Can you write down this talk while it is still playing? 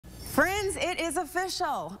Friends, it is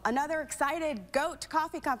official. Another excited goat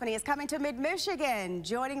coffee company is coming to Mid-Michigan.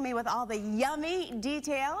 Joining me with all the yummy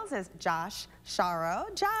details is Josh Sharrow.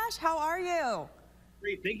 Josh, how are you?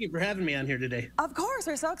 Great. Thank you for having me on here today. Of course,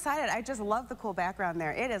 we're so excited. I just love the cool background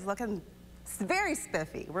there. It is looking very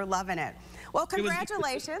spiffy. We're loving it. Well,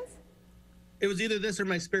 congratulations. It was either this or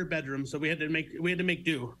my spare bedroom, so we had to make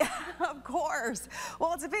do. Of course.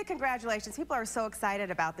 Well, it's a big congratulations. People are so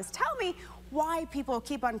excited about this. Tell me why people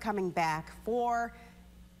keep on coming back for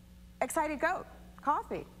Excited Goat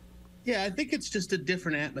Coffee. Yeah, I think it's just a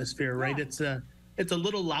different atmosphere, right? Yeah. It's a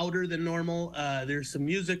little louder than normal. There's some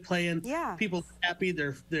music playing. Yeah. People are happy.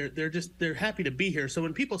 They're happy to be here. So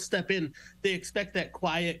when people step in, they expect that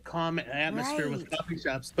quiet, calm atmosphere with coffee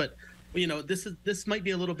shops. But you know, this might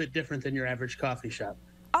be a little bit different than your average coffee shop.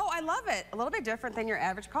 Oh, I love it. A little bit different than your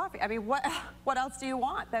average coffee. I mean, what else do you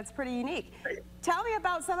want? That's pretty unique. Right. Tell me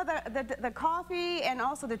about some of the coffee and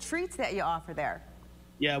also the treats that you offer there.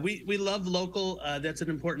 Yeah, we love local. That's an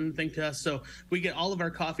important thing to us. So we get all of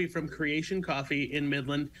our coffee from Creation Coffee in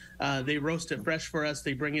Midland. They roast it fresh for us.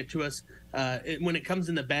 They bring it to us. When it comes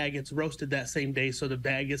in the bag, it's roasted that same day, so the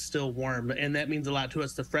bag is still warm. And that means a lot to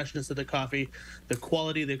us. The freshness of the coffee, the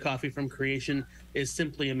quality of the coffee from Creation is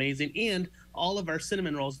simply amazing. And all of our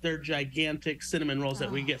cinnamon rolls, they're gigantic cinnamon rolls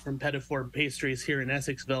that we get from Pettiford Pastries here in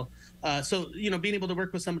Essexville. So, you know, being able to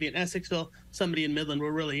work with somebody in Essexville, somebody in Midland,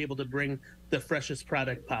 we're really able to bring the freshest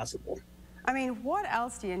product possible. I mean, what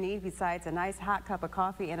else do you need besides a nice hot cup of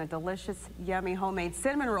coffee and a delicious, yummy homemade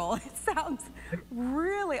cinnamon roll? It sounds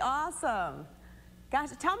really awesome. Gosh,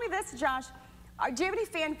 tell me this, Josh. Do you have any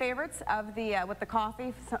fan favorites of with the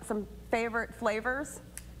coffee? Some favorite flavors?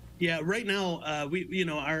 Yeah, right now,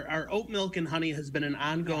 our oat milk and honey has been an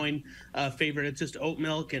ongoing favorite. It's just oat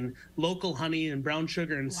milk and local honey and brown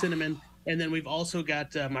sugar and cinnamon. And then we've also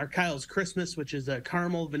got our Kyle's Christmas, which is a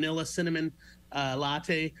caramel, vanilla, cinnamon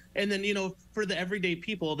latte. And then, you know, for the everyday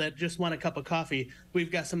people that just want a cup of coffee,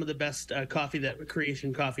 we've got some of the best coffee that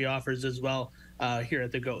Creation Coffee offers as well here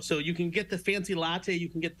at the Go. So you can get the fancy latte, you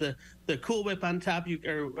can get the Cool Whip on top,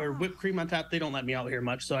 or whipped cream on top. They don't let me out here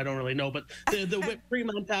much, so I don't really know. But the whipped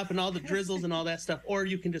cream on top and all the drizzles and all that stuff. Or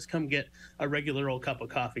you can just come get a regular old cup of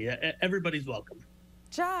coffee. Everybody's welcome.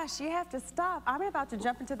 Josh, you have to stop. I'm about to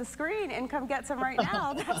jump into the screen and come get some right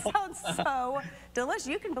now. That sounds so delicious.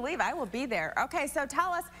 You can believe I will be there. Okay, so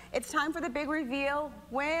tell us, it's time for the big reveal.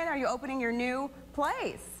 When are you opening your new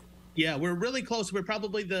place? Yeah, we're really close. We're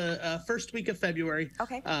probably the first week of February.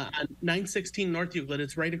 Okay. On 916 North Euclid.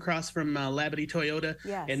 It's right across from Labadee Toyota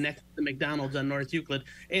and next to the McDonald's on North Euclid.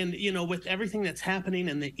 And, you know, with everything that's happening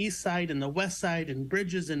in the east side and the west side and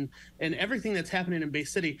bridges and everything that's happening in Bay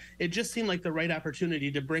City, it just seemed like the right opportunity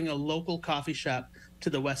to bring a local coffee shop to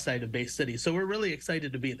the west side of Bay City. So we're really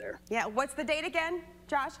excited to be there. Yeah. What's the date again,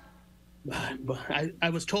 Josh?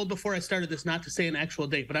 I was told before I started this not to say an actual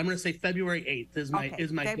date, but I'm going to say February 8th is my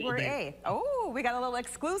February 8th. Oh, we got a little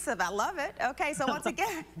exclusive. I love it. Okay, so once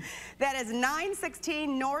again, that is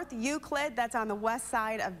 916 North Euclid. That's on the west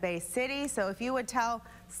side of Bay City. So if you would tell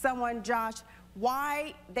someone, Josh,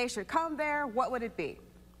 why they should come there, what would it be?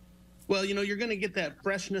 Well, you know, you're going to get that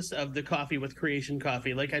freshness of the coffee with Creation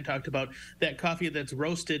Coffee. Like I talked about, that coffee that's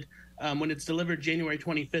roasted. When it's delivered January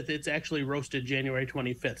 25th, it's actually roasted January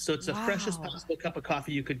 25th. So it's the freshest possible cup of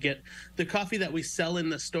coffee you could get. The coffee that we sell in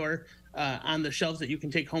the store on the shelves that you can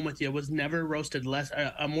take home with you was never roasted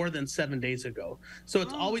more than 7 days ago. So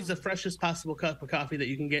it's always the freshest possible cup of coffee that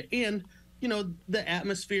you can get. And you know, the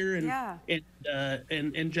atmosphere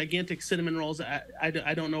and gigantic cinnamon rolls. I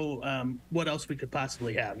don't know what else we could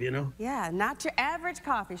possibly have, you know? Yeah, not your average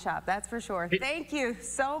coffee shop, that's for sure. Thank you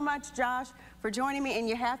so much, Josh, for joining me. And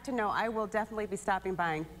you have to know, I will definitely be stopping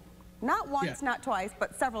by. Not once, not twice,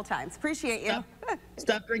 but several times. Appreciate you.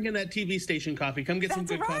 Stop drinking that TV station coffee. Come get some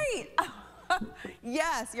good coffee.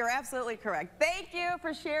 Yes, you're absolutely correct. Thank you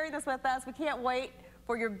for sharing this with us. We can't wait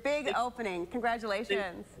for your big opening.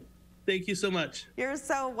 Congratulations. Thank you so much. You're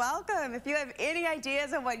so welcome. If you have any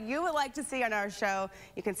ideas on what you would like to see on our show,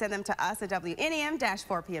 you can send them to us at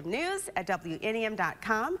WNEM-4 p.m. News at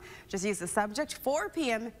WNEM.com. Just use the subject 4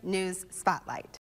 p.m. News Spotlight.